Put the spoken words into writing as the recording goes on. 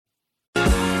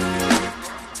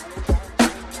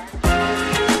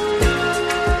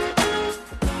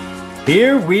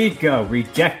Here we go,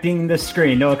 rejecting the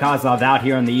screen. Noah Kozlov out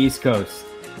here on the East Coast,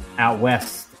 out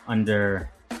west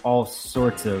under all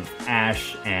sorts of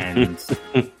ash and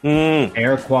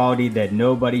air quality that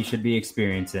nobody should be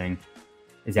experiencing.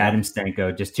 Is Adam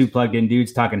Stenko, just two plugged-in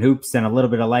dudes talking hoops and a little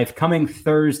bit of life. Coming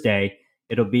Thursday,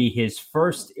 it'll be his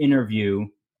first interview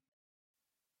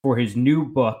for his new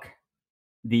book.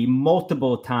 The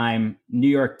multiple-time New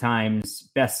York Times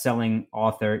best-selling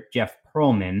author Jeff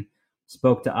Pearlman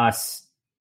spoke to us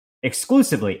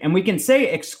exclusively. And we can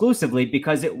say exclusively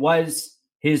because it was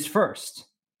his first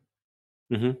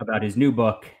about his new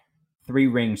book, Three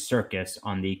Ring Circus,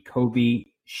 on the Kobe,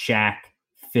 Shaq,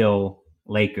 Phil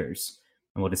Lakers.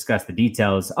 And we'll discuss the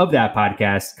details of that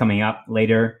podcast coming up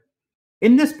later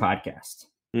in this podcast.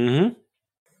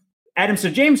 Adam, so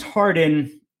James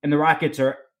Harden and the Rockets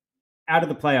are out of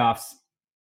the playoffs,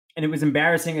 and it was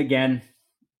embarrassing again.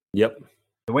 Yep.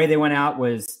 The way they went out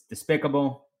was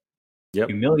despicable,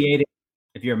 humiliating,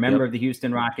 if you're a member of the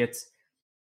Houston Rockets.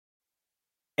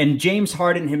 And James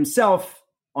Harden himself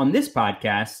on this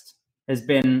podcast has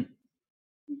been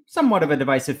somewhat of a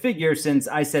divisive figure since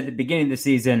I said at the beginning of the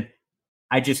season,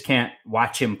 I just can't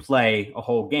watch him play a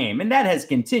whole game. And that has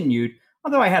continued,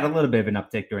 although I had a little bit of an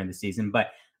uptick during the season,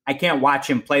 but I can't watch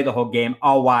him play the whole game.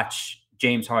 I'll watch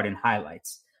James Harden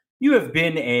highlights. You have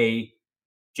been a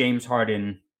James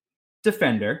Harden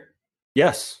defender.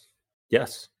 Yes.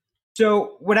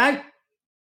 So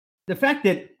the fact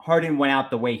that Harden went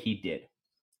out the way he did,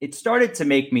 it started to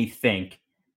make me think,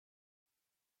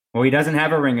 well, he doesn't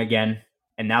have a ring again.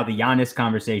 And now the Giannis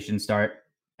conversations start,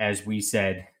 as we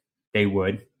said they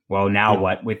would. Well, now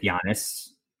what with Giannis?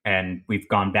 And we've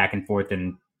gone back and forth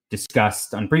and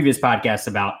discussed on previous podcasts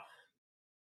about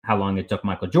how long it took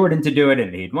Michael Jordan to do it,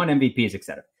 and he'd won MVPs,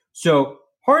 etc. So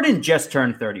Harden just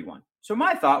turned 31. So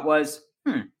my thought was,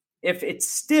 if it's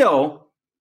still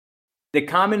the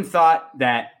common thought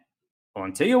that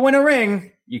until you win a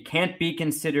ring, you can't be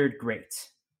considered great.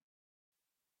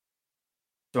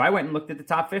 So I went and looked at the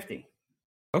top 50.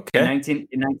 Okay. In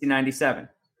 1997.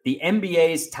 The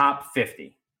NBA's top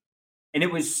 50. And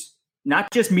it was not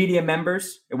just media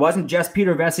members. It wasn't just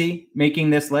Peter Vesey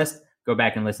making this list. Go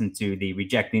back and listen to the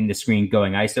Rejecting the Screen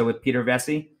Going ISO with Peter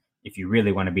Vesey if you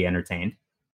really want to be entertained.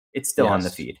 It's still on the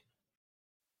feed.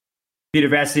 Peter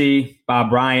Vesey,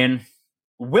 Bob Ryan,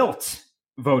 Wilt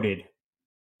voted.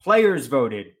 Players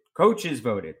voted. Coaches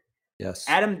voted. Yes.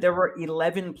 Adam, there were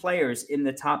 11 players in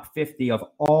the top 50 of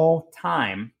all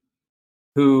time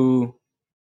who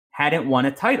hadn't won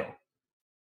a title.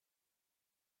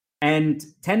 And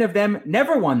 10 of them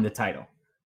never won the title.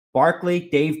 Barkley,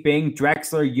 Dave Bing,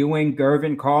 Drexler, Ewing,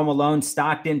 Gervin, Karl Malone,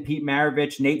 Stockton, Pete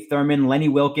Maravich, Nate Thurman, Lenny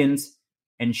Wilkins,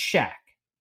 and Shaq.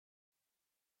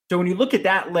 So when you look at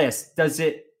that list, does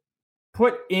it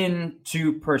put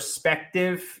into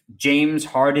perspective James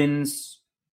Harden's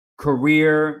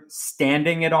career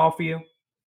standing at all for you?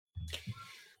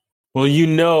 Well, you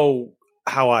know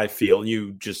how I feel.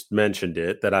 You just mentioned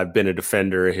it, that I've been a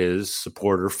defender of his,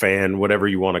 supporter, fan, whatever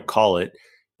you want to call it.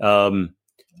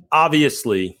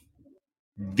 Obviously,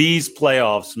 these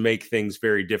playoffs make things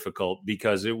very difficult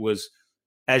because it was,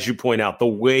 as you point out, the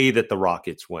way that the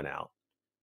Rockets went out.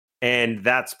 And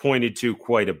that's pointed to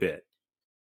quite a bit.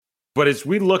 But as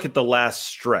we look at the last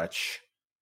stretch,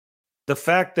 the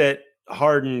fact that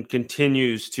Harden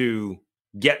continues to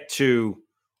get to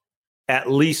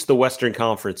at least the Western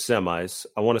Conference semis,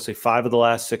 I want to say 5 of the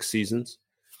last 6 seasons.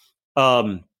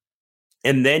 And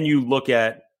then you look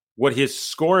at what his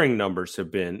scoring numbers have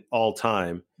been all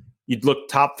time. You'd look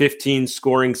top 15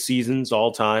 scoring seasons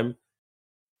all time.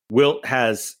 Wilt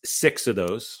has 6 of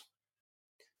those.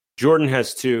 Jordan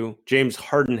has 2. James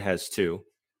Harden has 2.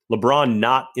 LeBron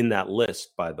not in that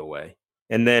list, by the way.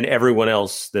 And then everyone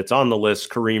else that's on the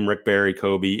list, Kareem, Rick Barry,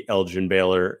 Kobe, Elgin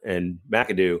Baylor, and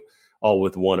McAdoo, all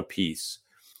with 1 apiece.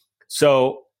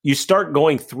 So you start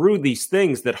going through these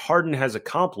things that Harden has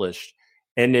accomplished.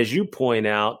 And as you point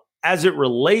out, as it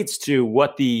relates to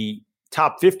what the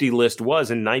top 50 list was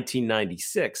in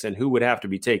 1996 and who would have to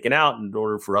be taken out in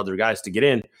order for other guys to get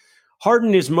in,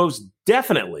 Harden is most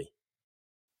definitely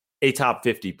a top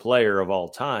 50 player of all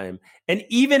time. And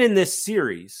even in this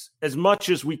series, as much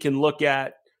as we can look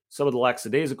at some of the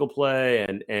lackadaisical play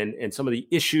and some of the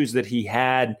issues that he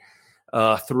had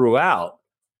throughout,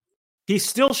 he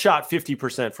still shot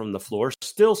 50% from the floor,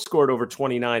 still scored over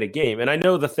 29 a game. And I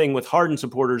know the thing with Harden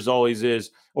supporters always is,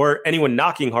 or anyone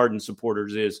knocking Harden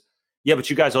supporters is, yeah, but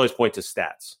you guys always point to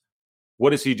stats.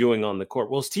 What is he doing on the court?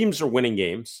 Well, his teams are winning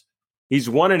games. He's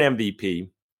won an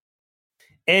MVP.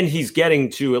 And he's getting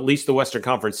to at least the Western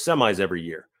Conference semis every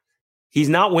year. He's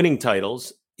not winning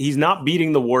titles. he's not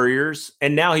beating the Warriors,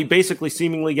 and now he basically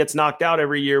seemingly gets knocked out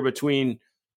every year between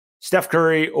Steph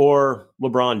Curry or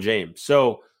LeBron James.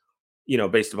 So,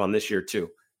 based upon this year too,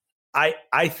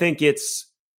 I think it's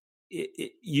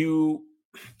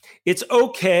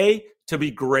okay to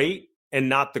be great and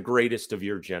not the greatest of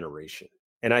your generation.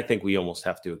 And I think we almost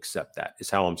have to accept that, is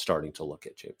how I'm starting to look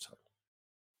at James Harden.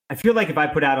 I feel like if I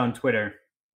put out on Twitter,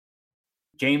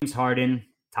 James Harden,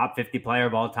 top 50 player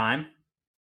of all time,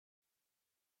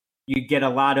 you get a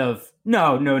lot of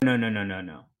no.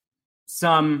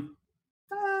 Some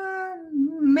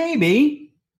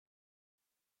maybe,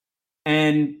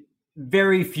 and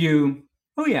very few.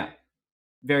 Oh yeah,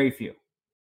 very few.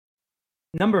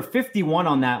 Number 51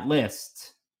 on that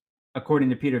list, according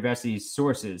to Peter Vessi's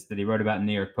sources that he wrote about in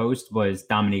the New York Post, was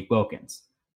Dominique Wilkins.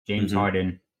 James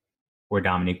Harden or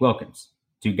Dominique Wilkins,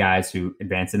 two guys who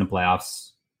advanced in the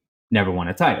playoffs, never won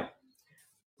a title.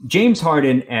 James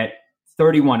Harden at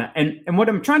 31. And what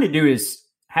I'm trying to do is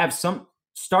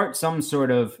start some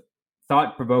sort of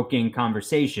thought-provoking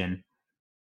conversation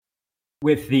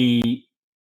with he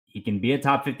can be a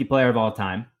top 50 player of all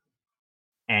time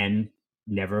and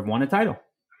never have won a title.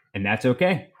 And that's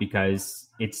okay, because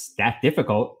it's that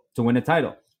difficult to win a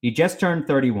title. He just turned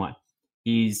 31.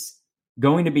 He's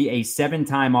going to be a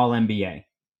 7-time All-NBA.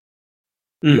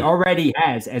 He already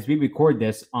has, as we record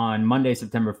this on Monday,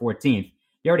 September 14th,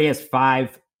 he already has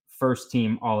 5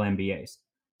 first-team All-NBAs. He's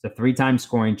a 3-time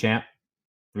scoring champ,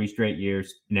 3 straight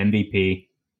years, an MVP.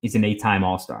 He's an 8-time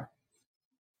All-Star.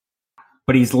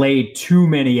 But he's laid too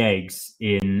many eggs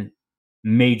in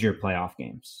major playoff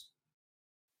games.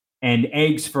 And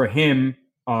eggs for him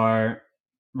are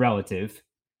relative,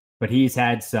 but he's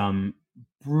had some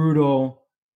brutal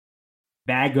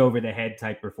bag-over-the-head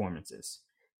type performances.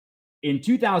 In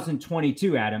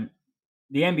 2022, Adam,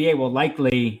 the NBA will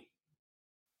likely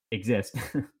exist,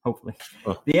 hopefully.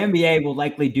 The NBA will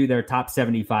likely do their top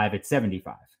 75 at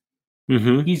 75.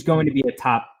 He's going to be a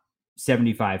top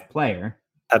 75 player.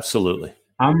 Absolutely.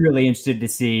 I'm really interested to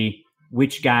see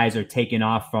which guys are taken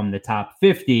off from the top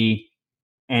 50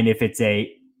 and if it's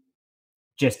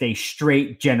just a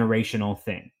straight generational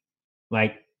thing.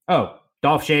 Like,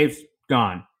 Dolph Shaves,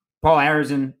 gone. Paul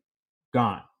Arizin,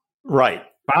 gone. Right.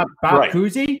 Bob right.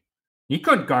 Cousy, he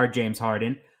couldn't guard James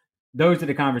Harden. Those are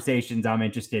the conversations I'm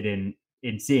interested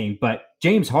in seeing. But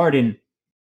James Harden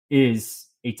is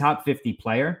a top 50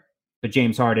 player, but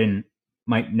James Harden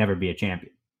might never be a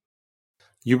champion.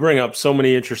 You bring up so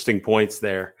many interesting points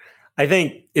there. I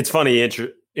think it's funny,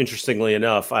 interestingly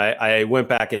enough, I went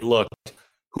back and looked.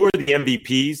 Who are the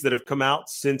MVPs that have come out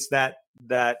since that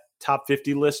top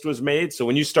 50 list was made? So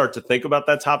when you start to think about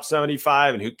that top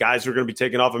 75 and who guys are going to be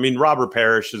taken off, I mean, Robert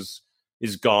Parrish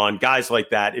is gone. Guys like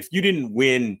that. If you didn't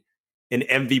win an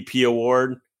MVP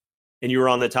award and you were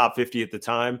on the top 50 at the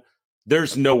time,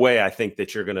 there's no way I think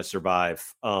that you're going to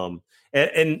survive.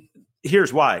 And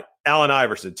here's why. Allen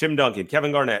Iverson, Tim Duncan,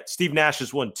 Kevin Garnett, Steve Nash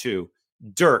has won 2,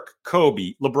 Dirk,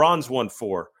 Kobe, LeBron's won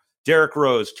 4, Derrick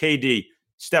Rose, KD,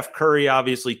 Steph Curry,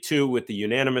 obviously 2 with the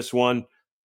unanimous one,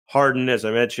 Harden, as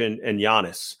I mentioned, and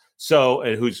Giannis. So,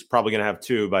 and who's probably going to have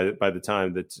 2 by the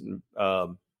time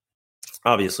that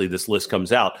obviously this list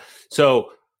comes out.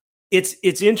 So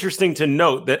it's interesting to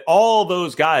note that all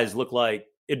those guys look like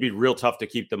it'd be real tough to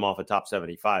keep them off a top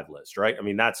 75 list, right? I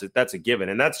mean, that's a given,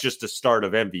 and that's just the start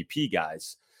of MVP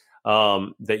guys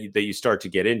that you start to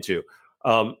get into.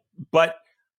 But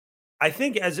I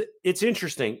think it's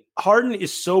interesting, Harden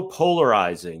is so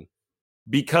polarizing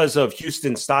because of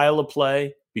Houston's style of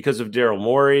play, because of Daryl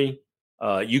Morey.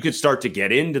 You could start to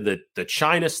get into the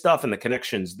China stuff and the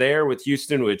connections there with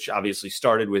Houston, which obviously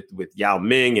started with Yao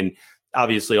Ming and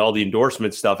obviously all the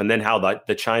endorsement stuff, and then how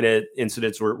the China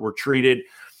incidents were treated.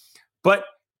 But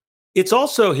it's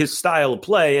also his style of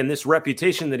play and this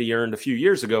reputation that he earned a few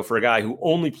years ago for a guy who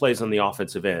only plays on the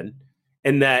offensive end,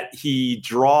 and that he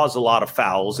draws a lot of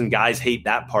fouls, and guys hate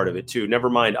that part of it too. Never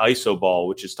mind iso ball,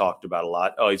 which is talked about a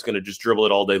lot. Oh, he's going to just dribble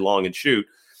it all day long and shoot.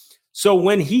 So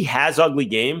when he has ugly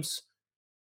games,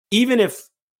 even if,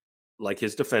 like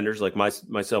his defenders, like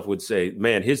myself would say,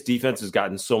 man, his defense has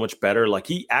gotten so much better. Like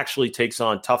he actually takes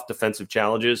on tough defensive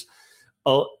challenges.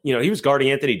 He was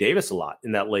guarding Anthony Davis a lot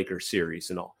in that Lakers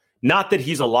series and all. Not that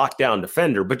he's a lockdown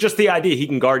defender, but just the idea he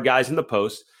can guard guys in the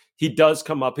post. He does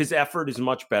come up. His effort is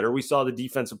much better. We saw the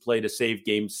defensive play to save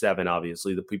Game 7,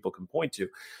 obviously, that people can point to.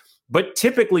 But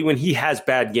typically when he has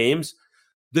bad games,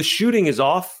 the shooting is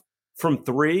off from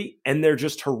 3, and they're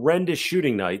just horrendous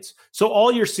shooting nights. So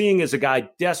all you're seeing is a guy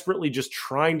desperately just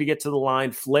trying to get to the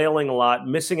line, flailing a lot,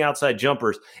 missing outside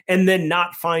jumpers, and then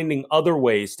not finding other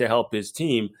ways to help his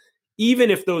team.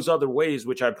 even if those other ways,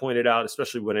 which I pointed out,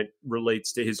 especially when it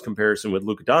relates to his comparison with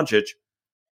Luka Doncic,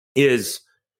 is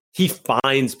he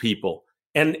finds people.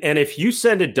 And if you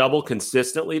send a double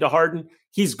consistently to Harden,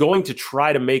 he's going to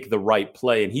try to make the right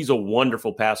play. And he's a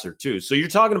wonderful passer too. So you're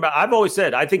talking about, I've always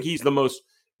said, I think he's the most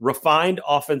refined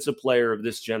offensive player of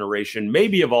this generation,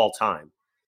 maybe of all time.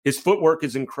 His footwork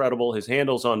is incredible. His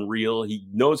handle's unreal. He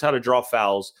knows how to draw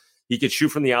fouls. He can shoot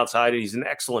from the outside. He's an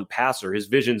excellent passer. His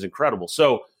vision's incredible.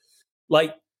 So,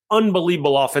 like,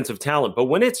 unbelievable offensive talent. But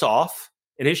when it's off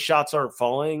and his shots aren't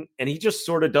falling and he just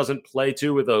sort of doesn't play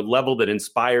to with a level that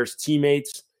inspires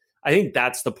teammates, I think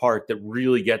that's the part that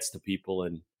really gets to people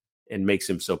and makes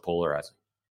him so polarizing.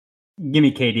 Give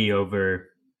me KD over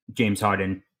James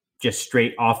Harden. Just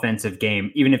straight offensive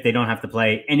game. Even if they don't have to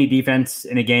play any defense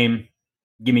in a game,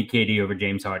 give me KD over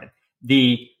James Harden.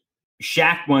 The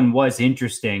Shaq one was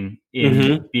interesting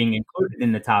in being included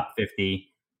in the top 50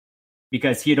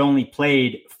 because he had only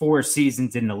played 4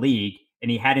 seasons in the league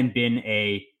and he hadn't been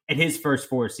at his first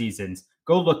 4 seasons.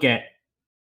 Go look at,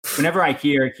 whenever I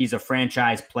hear he's a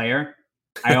franchise player,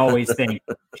 I always think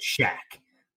Shaq.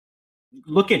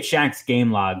 Look at Shaq's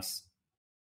game logs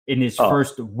in his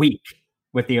first week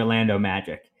with the Orlando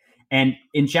Magic. And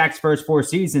in Shaq's first 4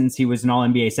 seasons, he was an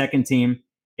All-NBA second team,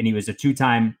 and he was a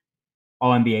 2-time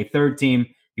All-NBA third team.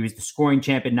 He was the scoring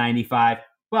champ in 95.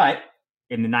 But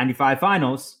in the 95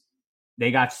 finals, they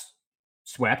got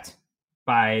swept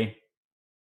by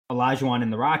Olajuwon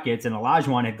and the Rockets, and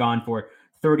Olajuwon had gone for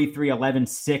 33, 11,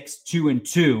 6, 2, and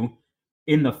 2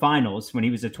 in the finals when he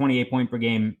was a 28-point per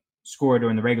game scorer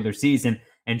during the regular season.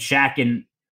 And Shaq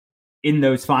in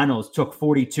those finals took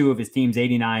 42 of his team's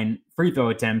 89 free throw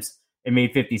attempts and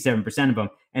made 57% of them.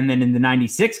 And then in the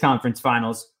 96 conference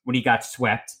finals, when he got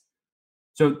swept.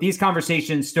 So these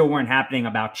conversations still weren't happening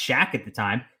about Shaq at the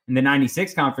time. In the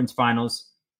 96 conference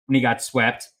finals, when he got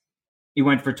swept, he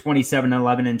went for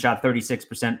 27-11 and shot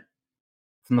 36%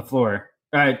 from the floor,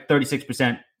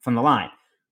 36% from the line.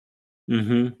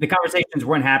 The conversations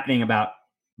weren't happening about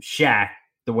Shaq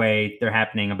the way they're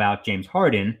happening about James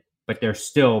Harden, but they're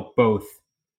still both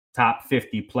top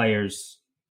 50 players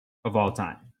of all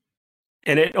time.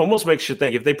 And it almost makes you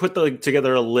think, if they put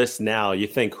together a list now, you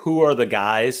think, who are the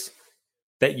guys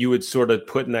that you would sort of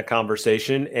put in that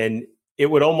conversation? And it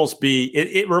would almost be,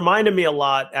 it reminded me a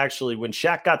lot, actually, when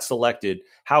Shaq got selected,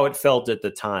 how it felt at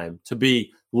the time to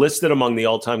be listed among the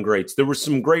all-time greats. There was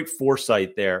some great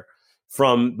foresight there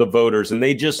from the voters, and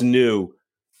they just knew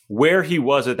where he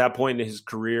was at that point in his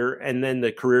career and then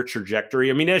the career trajectory.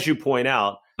 I mean, as you point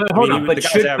out. But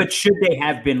should they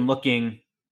have been looking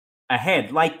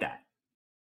ahead like that?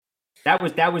 That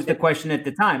was the question at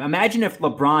the time. Imagine if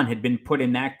LeBron had been put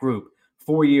in that group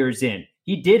 4 years in.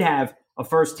 He did have a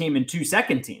first team and 2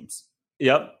 second teams.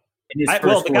 Yep.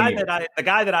 The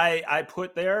guy that I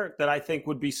put there that I think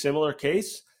would be similar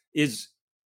case is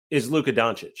Luka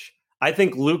Doncic. I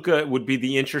think Luka would be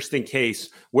the interesting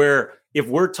case where if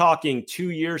we're talking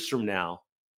 2 years from now,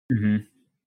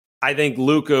 I think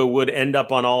Luka would end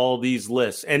up on all these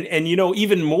lists. And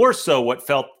even more so what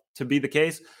felt to be the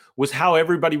case was how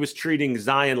everybody was treating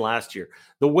Zion last year.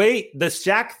 The way the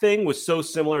Shaq thing was so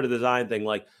similar to the Zion thing,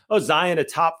 like, oh, Zion, a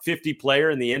top 50 player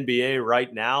in the NBA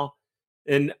right now.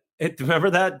 And remember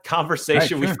that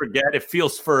conversation? Right, sure. We forget. It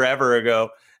feels forever ago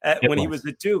when he was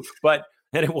at Duke, and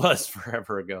it was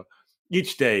forever ago.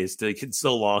 Each day is taking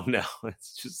so long now.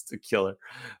 It's just a killer.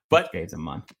 But each day's a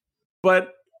month.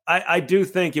 But I do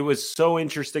think it was so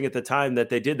interesting at the time that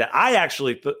they did that.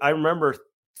 I remember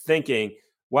thinking,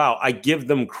 wow, I give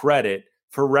them credit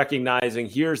for recognizing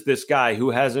here's this guy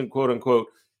who hasn't, quote unquote,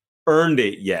 earned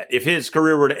it yet. If his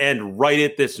career were to end right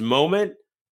at this moment,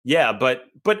 yeah, but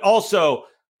also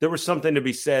there was something to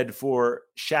be said for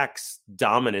Shaq's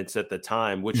dominance at the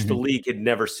time, which the league had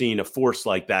never seen a force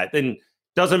like that. And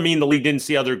doesn't mean the league didn't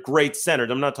see other great centers.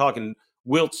 I'm not talking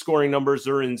Wilt's scoring numbers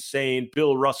are insane.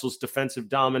 Bill Russell's defensive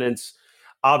dominance,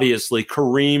 obviously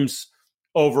Kareem's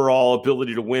overall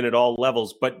ability to win at all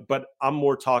levels. But I'm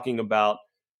more talking about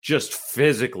just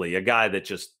physically a guy that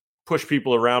just pushed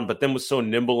people around, but then was so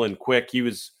nimble and quick.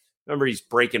 He's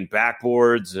breaking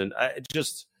backboards and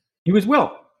he was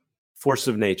Wilt. Force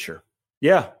of nature.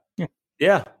 Yeah.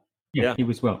 He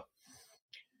was Wilt.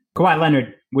 Kawhi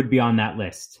Leonard would be on that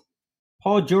list.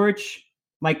 Paul George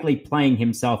likely playing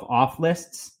himself off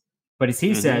lists, but as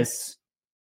he says,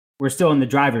 we're still in the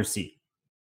driver's seat.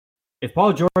 If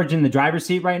Paul George in the driver's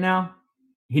seat right now,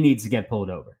 he needs to get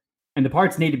pulled over. And the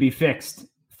parts need to be fixed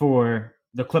for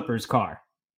the Clippers car.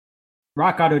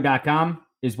 RockAuto.com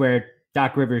is where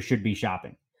Doc Rivers should be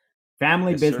shopping.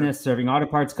 Family business, serving auto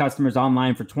parts customers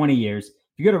online for 20 years. If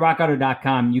you go to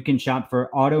rockauto.com, you can shop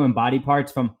for auto and body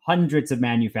parts from hundreds of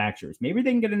manufacturers. Maybe they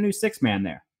can get a new 6-man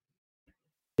there.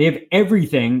 They have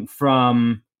everything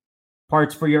from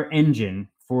parts for your engine,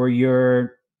 for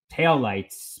your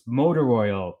taillights, motor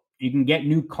oil. You can get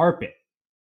new carpet.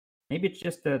 Maybe it's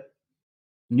just a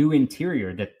new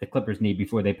interior that the Clippers need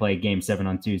before they play Game 7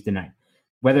 on Tuesday night.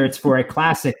 Whether it's for a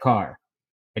classic car,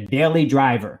 a daily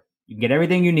driver, you can get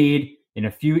everything you need in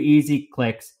a few easy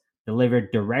clicks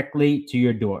delivered directly to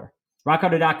your door.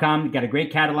 RockAuto.com got a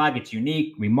great catalog. It's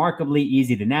unique, remarkably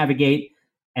easy to navigate,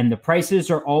 and the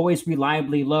prices are always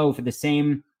reliably low for the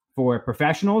same for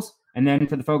professionals and then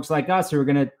for the folks like us who are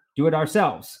going to do it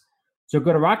ourselves. So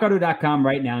go to RockAuto.com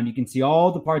right now and you can see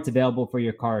all the parts available for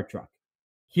your car or truck.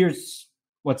 Here's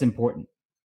what's important,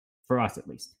 for us at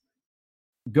least.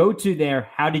 Go to their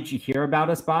How Did You Hear About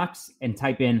Us box and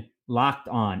type in Locked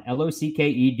On,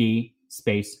 LOCKED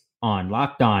space on,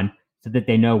 Locked On, so that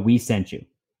they know we sent you.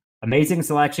 Amazing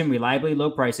selection, reliably low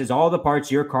prices, all the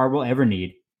parts your car will ever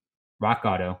need.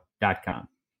 RockAuto.com.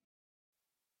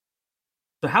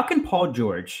 So how can Paul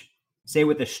George say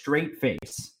with a straight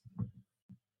face,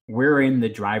 we're in the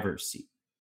driver's seat?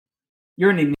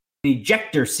 You're in an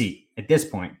ejector seat at this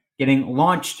point, getting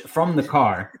launched from the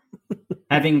car,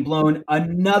 having blown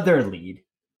another lead.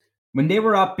 When they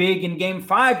were up big in Game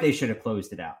 5, they should have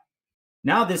closed it out.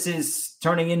 Now this is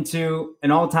turning into an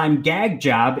all-time gag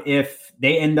job if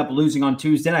they end up losing on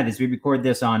Tuesday night as we record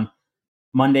this on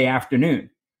Monday afternoon.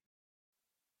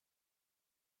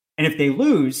 And if they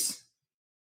lose,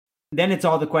 then it's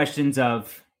all the questions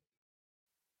of,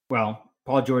 well,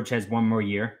 Paul George has one more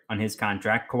year on his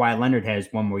contract. Kawhi Leonard has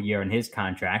one more year on his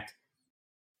contract.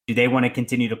 Do they want to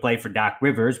continue to play for Doc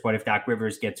Rivers? What if Doc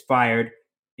Rivers gets fired?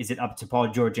 Is it up to Paul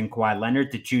George and Kawhi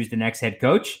Leonard to choose the next head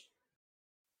coach?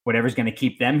 Whatever's going to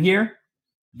keep them here.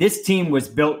 This team was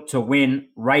built to win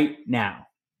right now.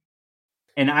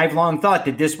 And I've long thought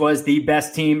that this was the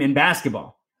best team in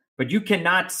basketball. But you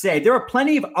cannot say, there are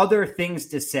plenty of other things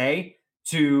to say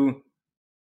to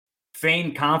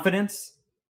feign confidence,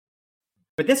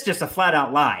 but this is just a flat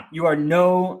out lie. You are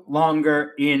no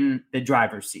longer in the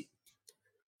driver's seat.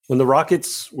 When the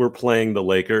Rockets were playing the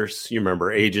Lakers, you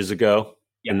remember ages ago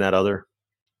in that other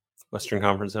Western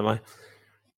Conference semi,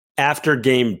 after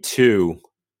Game 2,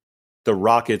 the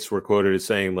Rockets were quoted as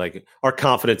saying, like, our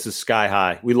confidence is sky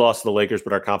high. We lost to the Lakers,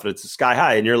 but our confidence is sky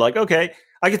high. And you're like, okay,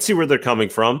 I can see where they're coming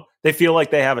from. They feel like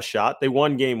they have a shot. They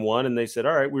won Game 1, and they said,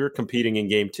 all right, we were competing in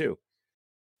Game 2.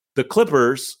 The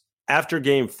Clippers, after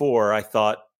Game 4, I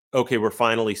thought, okay, we're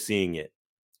finally seeing it.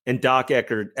 And Doc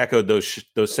echoed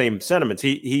those same sentiments.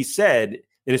 He said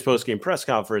in his post-game press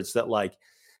conference that, like,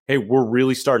 hey, we're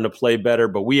really starting to play better,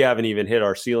 but we haven't even hit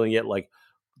our ceiling yet. Like,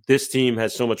 this team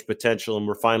has so much potential, and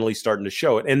we're finally starting to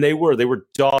show it. And they were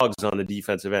dogs on the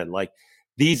defensive end. Like,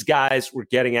 these guys were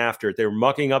getting after it. They were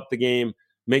mucking up the game,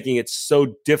 making it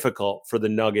so difficult for the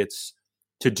Nuggets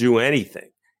to do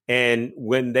anything. And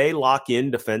when they lock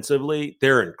in defensively,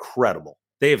 they're incredible.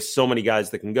 They have so many guys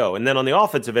that can go. And then on the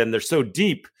offensive end, they're so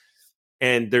deep,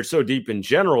 and they're so deep in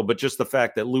general. But just the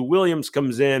fact that Lou Williams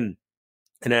comes in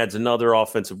and adds another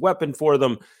offensive weapon for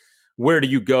them, where do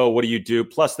you go? What do you do?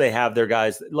 Plus, they have their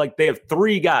guys. Like, they have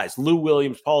 3 guys, Lou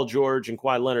Williams, Paul George, and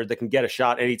Kawhi Leonard, that can get a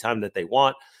shot anytime that they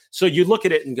want. So you look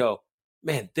at it and go,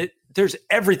 man, there's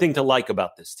everything to like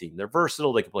about this team. They're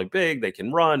versatile. They can play big. They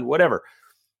can run, whatever.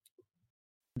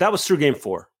 That was through Game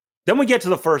 4. Then we get to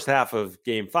the first half of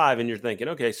Game 5, and you're thinking,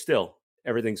 okay, still,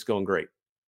 everything's going great.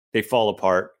 They fall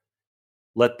apart.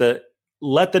 Let the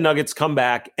Nuggets come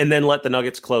back, and then let the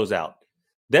Nuggets close out.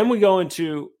 Then we go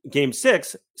into Game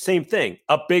 6, same thing.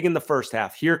 Up big in the first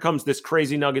half. Here comes this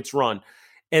crazy Nuggets run.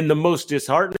 And the most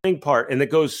disheartening part, and it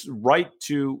goes right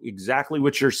to exactly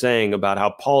what you're saying about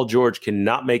how Paul George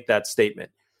cannot make that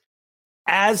statement.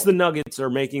 As the Nuggets are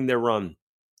making their run,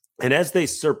 and as they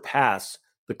surpass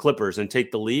the Clippers and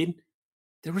take the lead,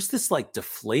 there was this, like,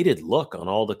 deflated look on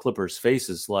all the Clippers'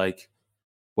 faces, like,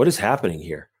 what is happening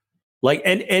here? Like,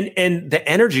 and the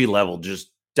energy level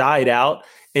just died out,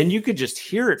 and you could just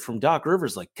hear it from Doc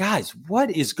Rivers, like, guys, what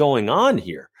is going on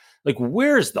here? Like,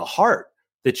 where's the heart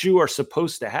that you are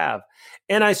supposed to have?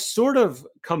 And I sort of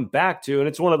come back to, and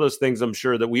it's one of those things I'm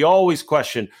sure that we always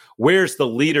question, where's the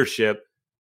leadership?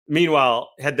 Meanwhile,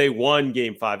 had they won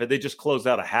Game 5, had they just closed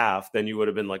out a half, then you would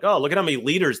have been like, oh, look at how many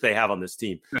leaders they have on this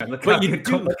team. Look how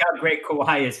great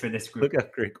Kawhi is for this group. Look how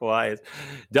great Kawhi is.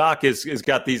 Doc has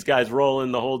got these guys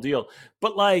rolling the whole deal.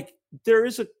 But, like, there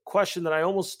is a question that I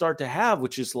almost start to have,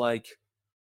 which is, like,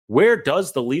 where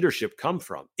does the leadership come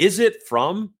from? Is it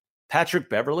from Patrick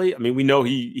Beverley? I mean, we know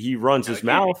he runs his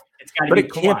mouth, but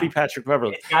it can't be Patrick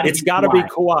Beverley. It's got to be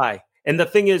Kawhi. And the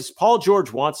thing is, Paul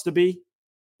George wants to be,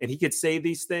 and he could say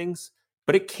these things,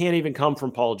 but it can't even come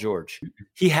from Paul George.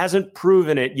 He hasn't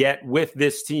proven it yet with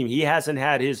this team. He hasn't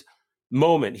had his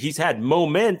moment. He's had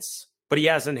moments, but he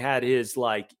hasn't had his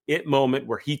it moment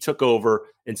where he took over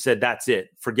and said, that's it.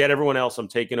 Forget everyone else. I'm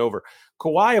taking over.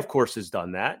 Kawhi, of course, has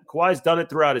done that. Kawhi's done it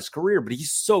throughout his career, but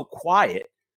he's so quiet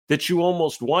that you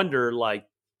almost wonder,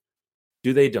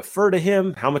 do they defer to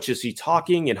him? How much is he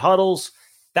talking in huddles?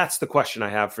 That's the question I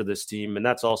have for this team. And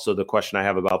that's also the question I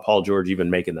have about Paul George even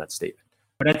making that statement.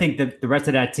 But I think that the rest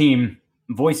of that team,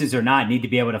 voices or not, need to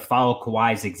be able to follow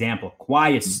Kawhi's example.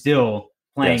 Kawhi is still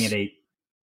playing at a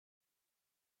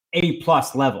A+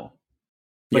 level.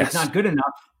 But it's not good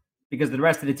enough because the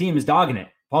rest of the team is dogging it.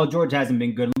 Paul George hasn't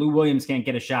been good. Lou Williams can't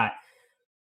get a shot.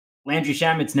 Landry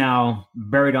Shamet's now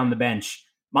buried on the bench.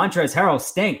 Montrezl Harrell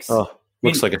stinks. Oh,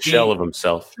 looks like a shell of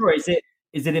himself. Sure. Is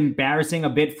it embarrassing a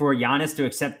bit for Giannis to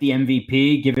accept the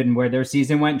MVP given where their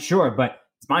season went? Sure. But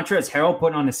is Montrezl Harrell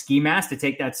putting on a ski mask to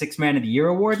take that 6th Man of the Year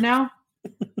award now?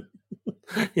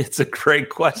 It's a great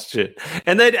question.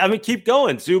 And then, keep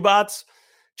going. Zubats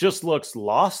just looks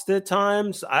lost at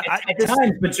times. At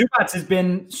times, but Zubats has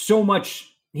been so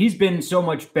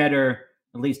much better,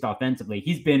 at least offensively.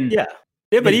 He's been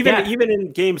but even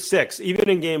in game 6,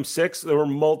 there were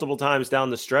multiple times down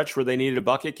the stretch where they needed a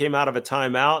bucket, came out of a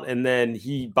timeout, and then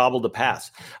he bobbled a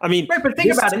pass. Right, but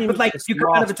think about it. But you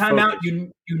come out of a timeout,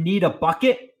 you need a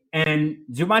bucket, and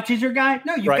Zubac is your guy.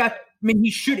 No, he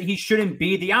shouldn't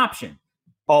be the option.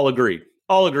 All agreed.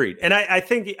 And I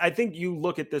think you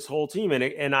look at this whole team,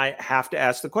 and I have to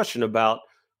ask the question about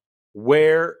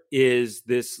where is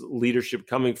this leadership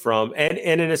coming from? And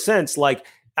in a sense,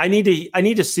 I need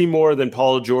to see more than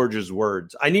Paul George's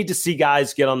words. I need to see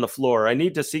guys get on the floor. I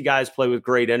need to see guys play with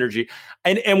great energy.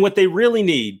 And what they really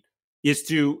need is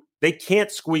they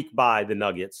can't squeak by the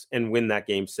Nuggets and win that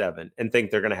game 7 and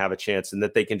think they're going to have a chance and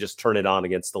that they can just turn it on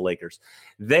against the Lakers.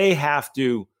 They have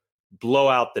to blow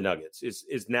out the Nuggets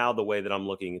is now the way that I'm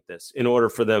looking at this in order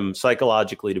for them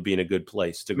psychologically to be in a good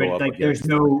place to go up against. There's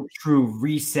no true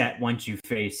reset once you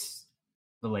face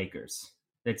the Lakers.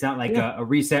 It's not like a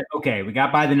reset. Okay, we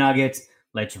got by the Nuggets.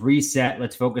 Let's reset.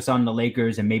 Let's focus on the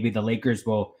Lakers, and maybe the Lakers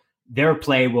their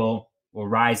play will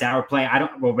rise our play.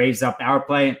 Will raise up our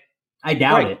play. I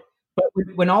doubt it. But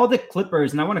when all the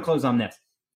Clippers, and I want to close on this,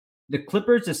 the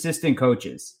Clippers assistant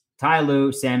coaches, Ty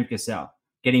Lue, Sam Cassell,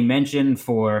 getting mentioned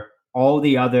for all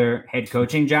the other head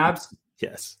coaching jobs.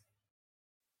 Yes.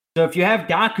 So if you have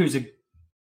Doc, who's a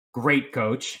great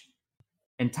coach,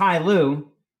 and Ty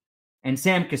Lue and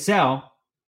Sam Cassell,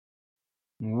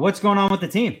 what's going on with the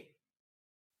team?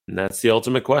 And that's the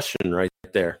ultimate question right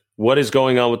there. What is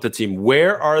going on with the team?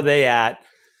 Where are they at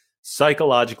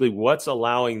psychologically? What's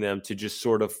allowing them to just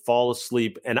sort of fall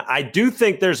asleep? And I do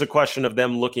think there's a question of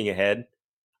them looking ahead.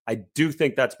 I do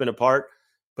think that's been a part.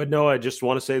 But no, I just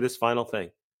want to say this final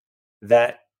thing,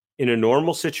 that in a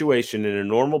normal situation, in a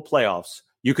normal playoffs,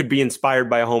 you could be inspired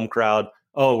by a home crowd.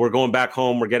 Oh, we're going back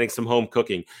home. We're getting some home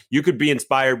cooking. You could be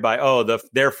inspired by,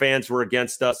 their fans were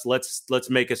against us. Let's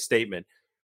make a statement.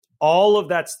 All of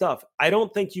that stuff. I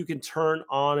don't think you can turn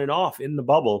on and off in the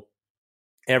bubble.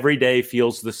 Every day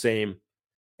feels the same.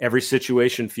 Every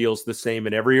situation feels the same.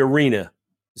 And every arena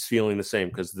is feeling the same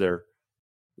because they're,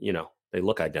 they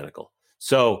look identical.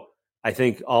 So I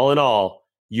think all in all,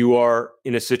 you are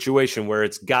in a situation where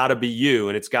it's got to be you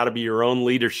and it's got to be your own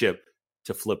leadership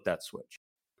to flip that switch.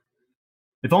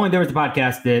 If only there was a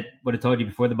podcast that would have told you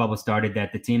before the bubble started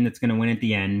that the team that's going to win at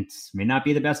the end may not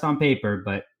be the best on paper,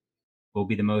 but will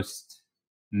be the most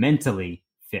mentally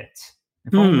fit.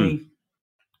 If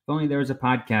only there was a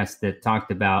podcast that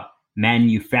talked about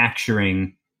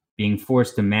manufacturing, being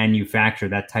forced to manufacture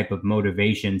that type of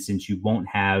motivation, since you won't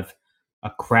have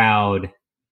a crowd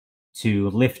to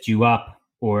lift you up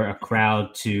or a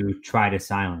crowd to try to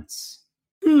silence.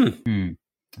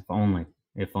 If only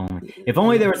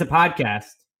there was a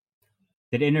podcast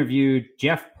that interviewed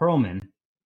Jeff Pearlman,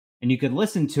 and you could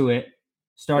listen to it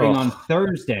starting on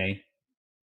Thursday,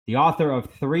 the author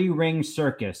of 3 Ring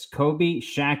Circus, Kobe,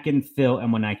 Shaq, and Phil.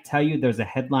 And when I tell you there's a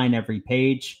headline every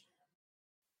page,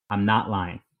 I'm not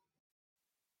lying.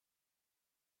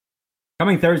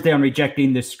 Coming Thursday on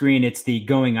Rejecting the Screen, it's the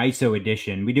Going ISO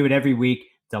edition. We do it every week.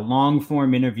 It's a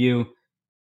long-form interview.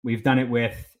 We've done it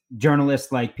with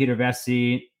journalists like Peter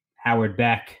Vesey, Howard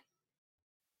Beck.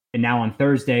 And now on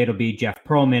Thursday, it'll be Jeff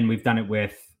Pearlman. We've done it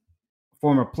with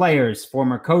former players,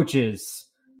 former coaches.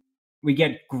 We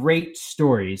get great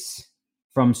stories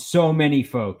from so many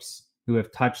folks who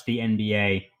have touched the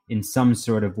NBA in some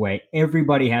sort of way.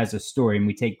 Everybody has a story, and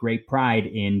we take great pride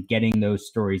in getting those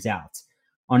stories out.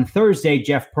 On Thursday,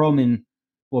 Jeff Pearlman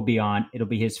will be on. It'll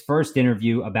be his first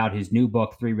interview about his new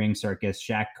book, Three Ring Circus,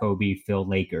 Shaq, Kobe, Phil,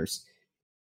 Lakers.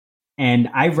 And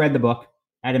I've read the book.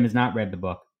 Adam has not read the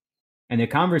book. And the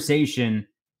conversation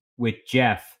with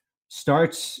Jeff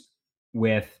starts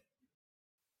with,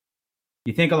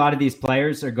 you think a lot of these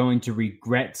players are going to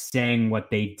regret saying what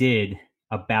they did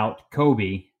about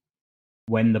Kobe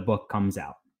when the book comes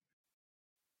out?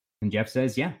 And Jeff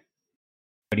says, yeah.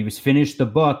 But he was finished the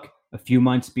book a few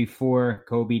months before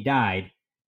Kobe died.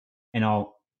 And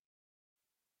I'll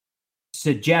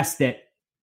suggest that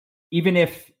even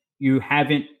if you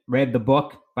haven't read the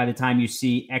book by the time you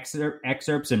see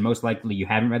excerpts, and most likely you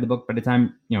haven't read the book by the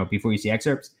time, before you see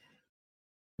excerpts,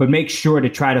 but make sure to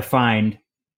try to find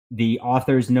the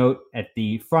author's note at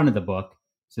the front of the book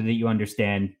so that you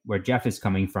understand where Jeff is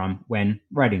coming from when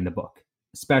writing the book,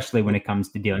 especially when it comes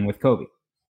to dealing with Kobe.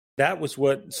 That was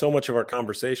what so much of our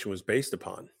conversation was based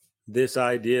upon. This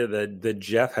idea that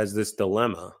Jeff has this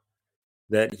dilemma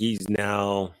that he's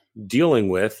now dealing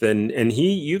with. And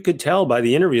you could tell by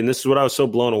the interview, and this is what I was so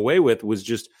blown away with, was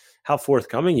just how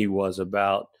forthcoming he was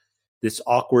about this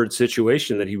awkward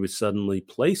situation that he was suddenly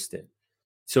placed in.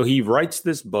 So he writes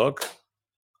this book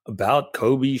about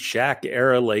Kobe, Shaq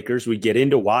era Lakers. We get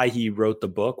into why he wrote the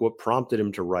book, what prompted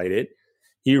him to write it.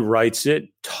 He writes it,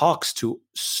 talks to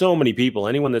so many people.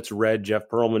 Anyone that's read Jeff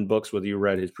Pearlman books, whether you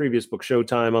read his previous book,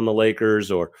 Showtime on the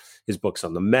Lakers, or his books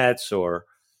on the Mets, or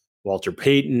Walter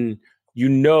Payton, you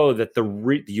know that the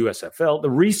USFL, the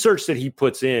research that he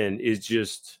puts in is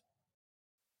just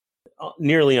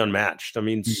nearly unmatched. I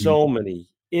mean, so many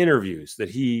interviews that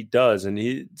he does, and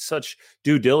he such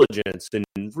due diligence, and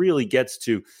really gets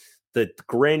to the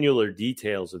granular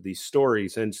details of these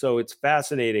stories. And so it's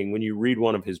fascinating when you read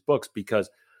one of his books because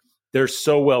they're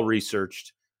so well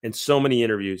researched and so many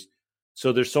interviews.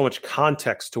 So there's so much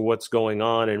context to what's going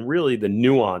on and really the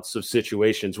nuance of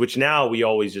situations, which now we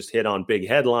always just hit on big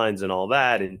headlines and all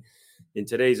that. And in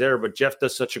today's era, but Jeff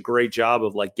does such a great job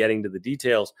of like getting to the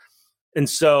details. And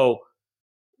so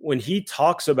when he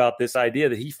talks about this idea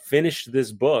that he finished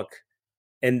this book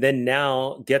and then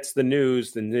now gets the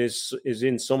news and is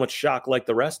in so much shock like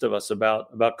the rest of us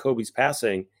about Kobe's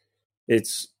passing,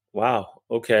 it's, wow,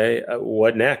 okay,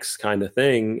 what next kind of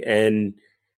thing. And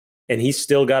he's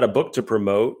still got a book to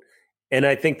promote. And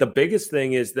I think the biggest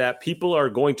thing is that people are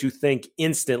going to think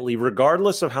instantly,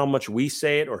 regardless of how much we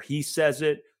say it or he says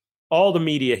it, all the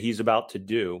media he's about to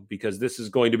do, because this is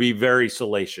going to be very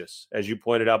salacious, as you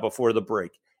pointed out before the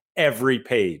break. Every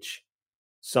page,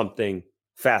 something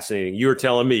fascinating. You're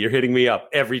telling me, you're hitting me up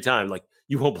every time. Like,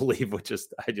 you won't believe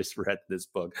I just read this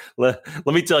book. Let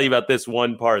me tell you about this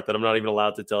one part that I'm not even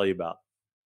allowed to tell you about.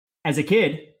 As a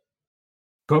kid,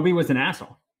 Kobe was an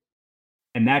asshole.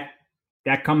 And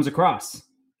that comes across.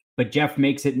 But Jeff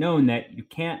makes it known that you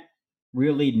can't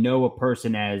really know a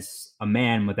person as a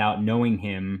man without knowing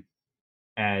him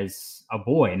as a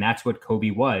boy. And that's what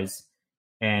Kobe was.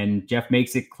 And Jeff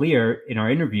makes it clear in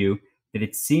our interview that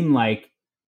it seemed like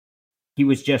he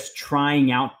was just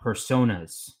trying out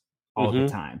personas all the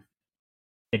time,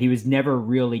 that he was never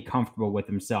really comfortable with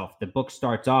himself. The book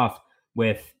starts off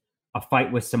with a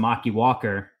fight with Samaki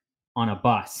Walker on a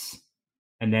bus,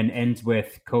 and then ends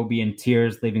with Kobe in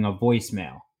tears leaving a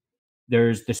voicemail.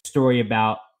 There's the story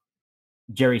about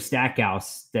Jerry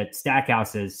Stackhouse, that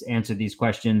Stackhouse has answered these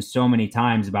questions so many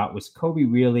times about, was Kobe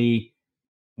really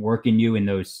working you in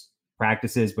those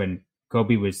practices when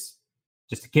Kobe was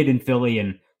just a kid in Philly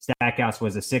and Stackhouse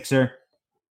was a Sixer?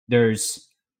 There's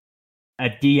a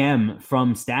DM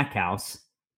from Stackhouse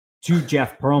to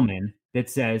Jeff Pearlman that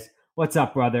says, "What's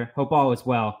up, brother? Hope all is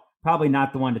well. Probably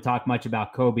not the one to talk much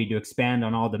about Kobe to expand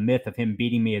on all the myth of him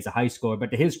beating me as a high schooler,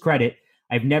 but to his credit,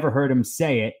 I've never heard him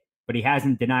say it, but he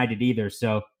hasn't denied it either.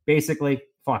 So basically,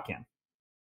 fuck him."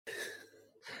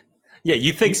 Yeah,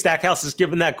 you think Stackhouse is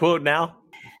giving that quote now?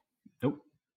 Nope.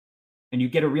 And you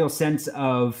get a real sense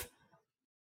of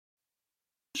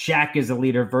Shaq as a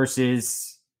leader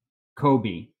versus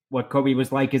Kobe, what Kobe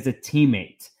was like as a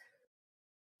teammate.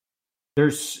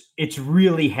 It's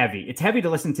really heavy. It's heavy to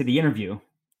listen to the interview.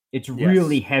 It's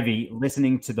really heavy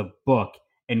listening to the book.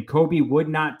 And Kobe would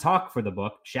not talk for the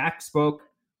book. Shaq spoke.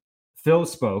 Phil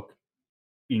spoke.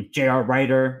 J.R.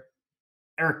 Writer,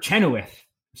 Eric Chenoweth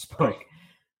spoke.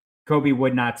 Kobe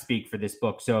would not speak for this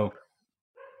book. So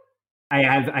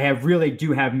I really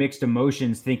do have mixed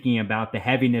emotions thinking about the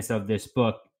heaviness of this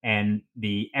book and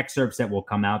the excerpts that will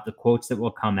come out, the quotes that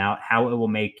will come out, how it will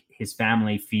make his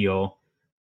family feel.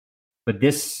 But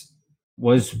this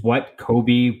was what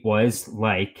Kobe was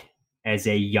like as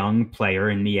a young player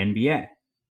in the NBA.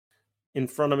 In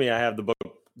front of me, I have the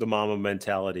book, The Mamba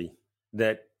Mentality,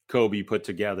 that Kobe put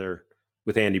together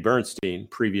with Andy Bernstein,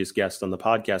 previous guest on the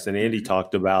podcast. And Andy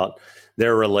talked about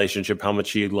their relationship, how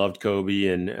much he loved Kobe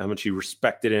and how much he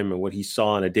respected him and what he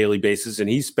saw on a daily basis. And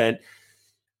he spent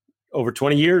over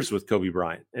 20 years with Kobe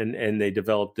Bryant, and they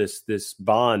developed this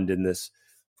bond and this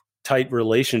tight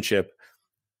relationship.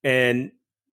 And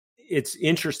it's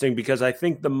interesting because I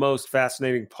think the most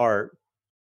fascinating part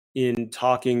in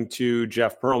talking to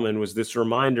Jeff Pearlman was this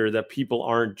reminder that people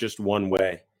aren't just one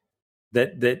way,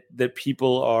 that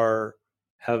people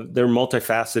they're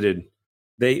multifaceted.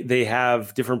 They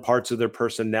have different parts of their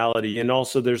personality. And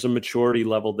also there's a maturity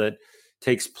level that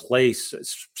takes place,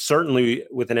 certainly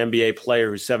with an NBA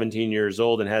player who's 17 years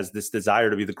old and has this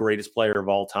desire to be the greatest player of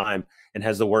all time and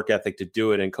has the work ethic to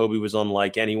do it. And Kobe was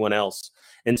unlike anyone else.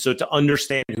 And so to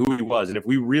understand who he was, and if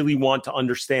we really want to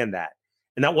understand that,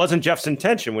 and that wasn't Jeff's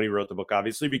intention when he wrote the book,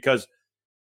 obviously, because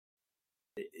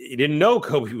he didn't know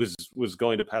Kobe was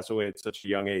going to pass away at such a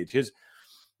young age.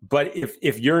 But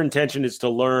if your intention is to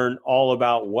learn all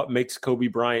about what makes Kobe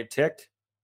Bryant tick,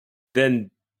 then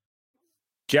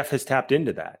Jeff has tapped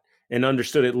into that and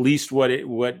understood at least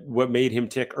what made him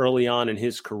tick early on in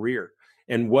his career,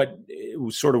 and what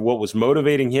was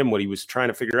motivating him, what he was trying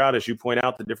to figure out, as you point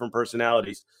out, the different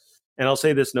personalities. And I'll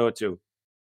say this note too.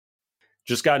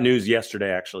 Just got news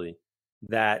yesterday, actually,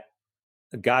 that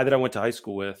a guy that I went to high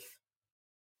school with,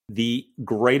 the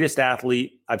greatest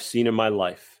athlete I've seen in my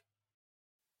life,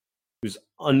 who's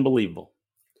unbelievable,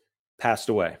 passed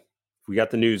away. We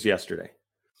got the news yesterday.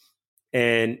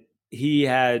 And he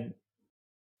had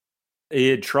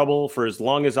trouble for as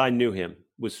long as I knew him,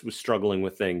 was struggling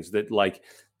with things that, like,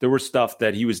 there was stuff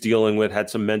that he was dealing with, had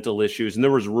some mental issues, and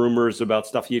there was rumors about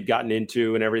stuff he had gotten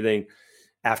into and everything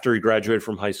after he graduated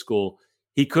from high school.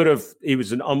 He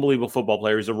was an unbelievable football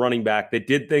player. He was a running back that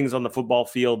did things on the football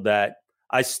field that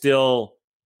I still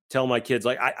tell my kids,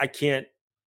 like, I can't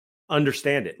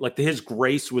understand it. Like, his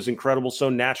grace was incredible, so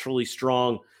naturally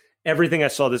strong. Everything I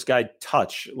saw this guy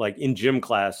touch, like in gym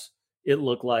class, it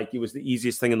looked like it was the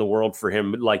easiest thing in the world for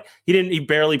him. Like, he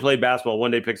barely played basketball.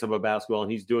 One day picks up a basketball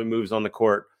and he's doing moves on the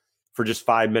court for just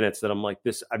 5 minutes that I'm like,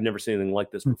 I've never seen anything like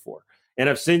this before. And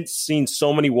I've seen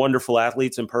so many wonderful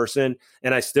athletes in person,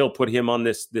 and I still put him on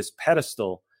this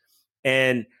pedestal.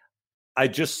 And I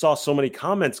just saw so many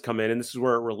comments come in, and this is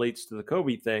where it relates to the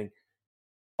Kobe thing.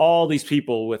 All these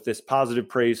people with this positive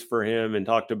praise for him and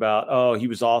talked about, oh, he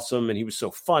was awesome and he was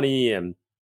so funny and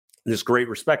this great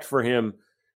respect for him.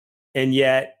 And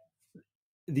yet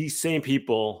these same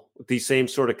people with these same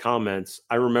sort of comments,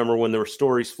 I remember when there were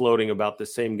stories floating about the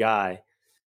same guy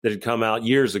that had come out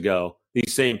years ago,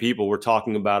 these same people were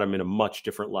talking about him in a much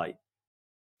different light.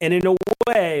 And in a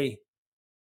way,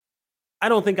 I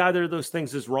don't think either of those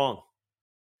things is wrong.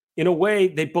 In a way,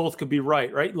 they both could be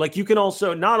right? Like, you can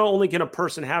also, not only can a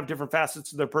person have different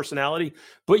facets of their personality,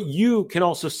 but you can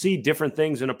also see different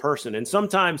things in a person. And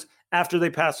sometimes after they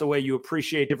pass away, you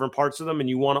appreciate different parts of them and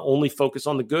you want to only focus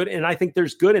on the good. And I think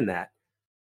there's good in that.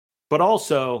 But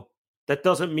also, that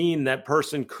doesn't mean that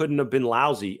person couldn't have been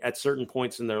lousy at certain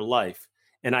points in their life.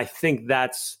 And I think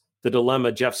that's the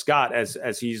dilemma Jeff's got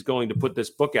as he's going to put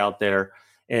this book out there.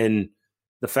 And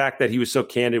the fact that he was so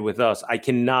candid with us, I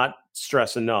cannot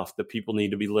stress enough that people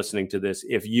need to be listening to this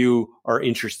if you are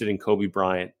interested in Kobe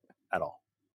Bryant at all.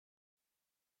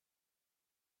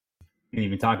 We didn't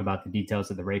even talk about the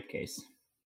details of the rape case.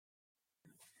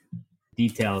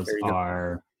 Details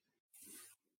are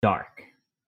dark.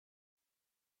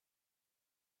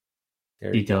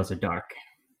 Details are dark.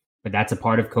 But that's a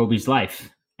part of Kobe's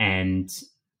life. And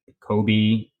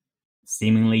Kobe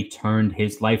seemingly turned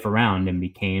his life around and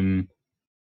became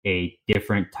a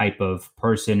different type of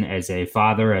person as a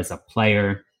father, as a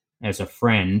player, as a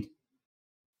friend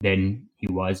than he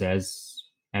was as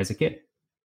a kid.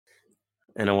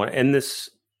 And I want to end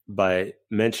this by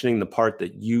mentioning the part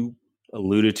that you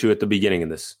alluded to at the beginning of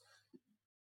this.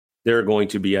 There are going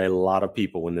to be a lot of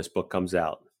people when this book comes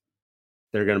out.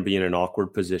 They're going to be in an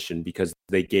awkward position because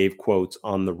they gave quotes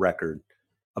on the record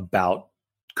about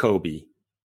Kobe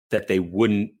that they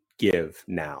wouldn't give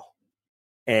now.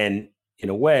 And in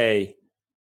a way,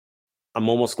 I'm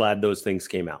almost glad those things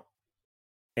came out.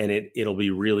 And it'll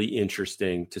be really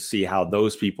interesting to see how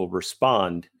those people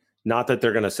respond. Not that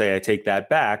they're going to say, I take that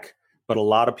back, but a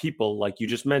lot of people, like you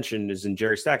just mentioned, is in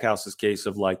Jerry Stackhouse's case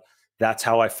of like, that's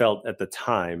how I felt at the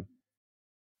time.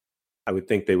 I would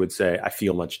think they would say, I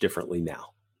feel much differently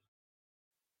now.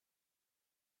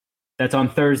 That's on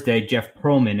Thursday. Jeff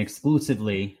Pearlman,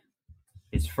 exclusively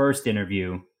his first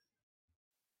interview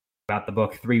about the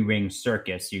book 3 Ring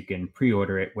Circus. You can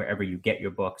pre-order it wherever you get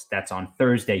your books. That's on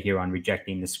Thursday here on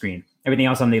Rejecting the Screen. Everything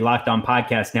else on the Locked On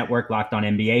Podcast Network, Locked On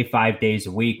NBA, 5 days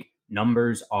a week.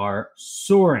 numbers are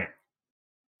soaring.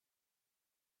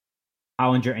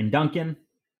 Hollinger and Duncan,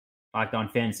 Locked On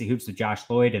Fantasy Hoops with Josh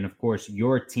Lloyd, and of course,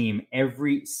 your team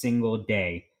every single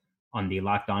day on the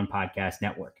Locked On Podcast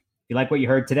Network. If you like what you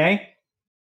heard today, if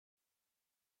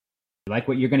you like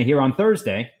what you're going to hear on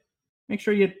Thursday, make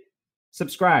sure you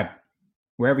subscribe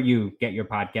wherever you get your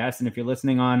podcasts. And if you're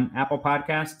listening on Apple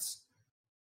Podcasts,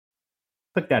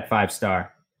 click that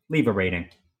 5-star, leave a rating.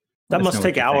 That must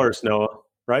take hours, Noah,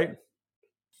 right?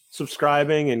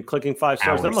 Subscribing and clicking 5 stars.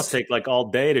 Hours. That must take like all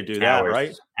day to do that,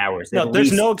 right? Hours. No,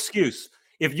 there's no excuse.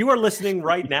 If you are listening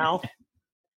right now,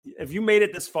 if you made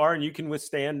it this far and you can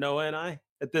withstand Noah and I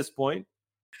at this point,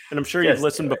 and I'm sure you've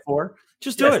listened before,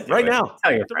 just do it right now.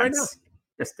 Tell your friends. Right now.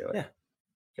 Just do it. Yeah.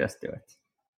 Just do it.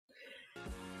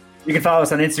 You can follow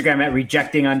us on Instagram at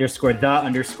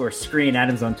rejecting_the_screen.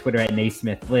 Adam's on Twitter at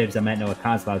NaismithLives. I'm at Noah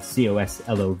Coslov,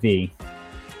 COSLOV.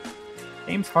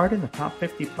 James Harden, the top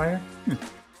 50 player?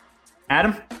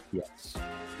 Adam? Yes,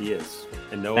 he is.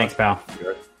 And Noah, thanks, pal.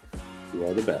 You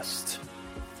are the best.